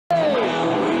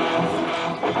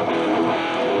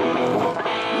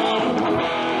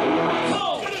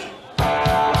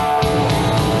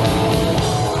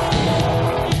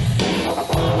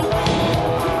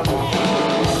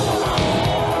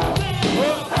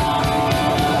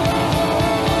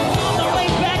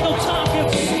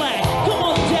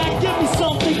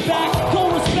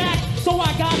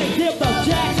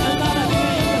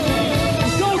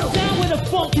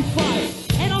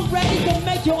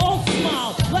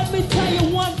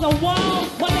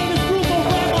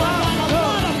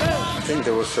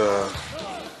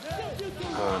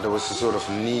there was a sort of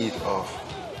need of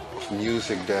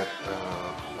music that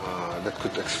that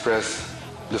could express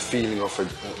the feeling of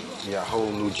a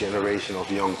whole new generation of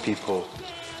young people.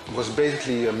 It was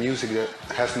basically a music that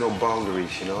has no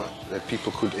boundaries, you know, that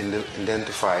people could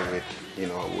identify with, you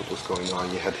know, what was going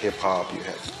on. You had hip-hop,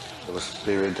 there was a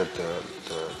period that the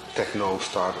techno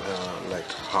started, like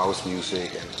house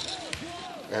music,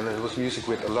 and it was music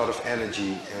with a lot of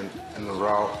energy and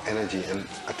raw energy. And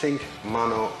I think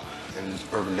Mano and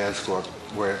Urban Dance Squad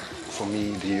were, for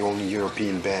me, the only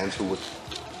European bands who would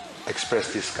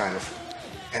express this kind of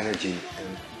energy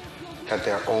and had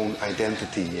their own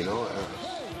identity, you know,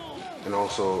 and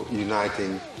also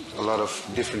uniting a lot of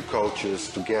different cultures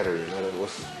together, you know. That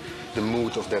was the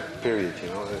mood of that period, you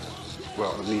know.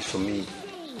 Well, at least for me,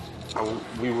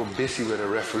 we were busy with a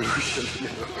revolution, you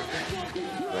know,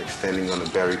 like standing on a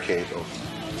barricade of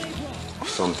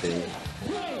something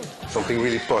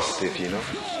really positive, you know.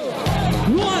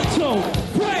 1,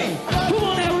 2, 3.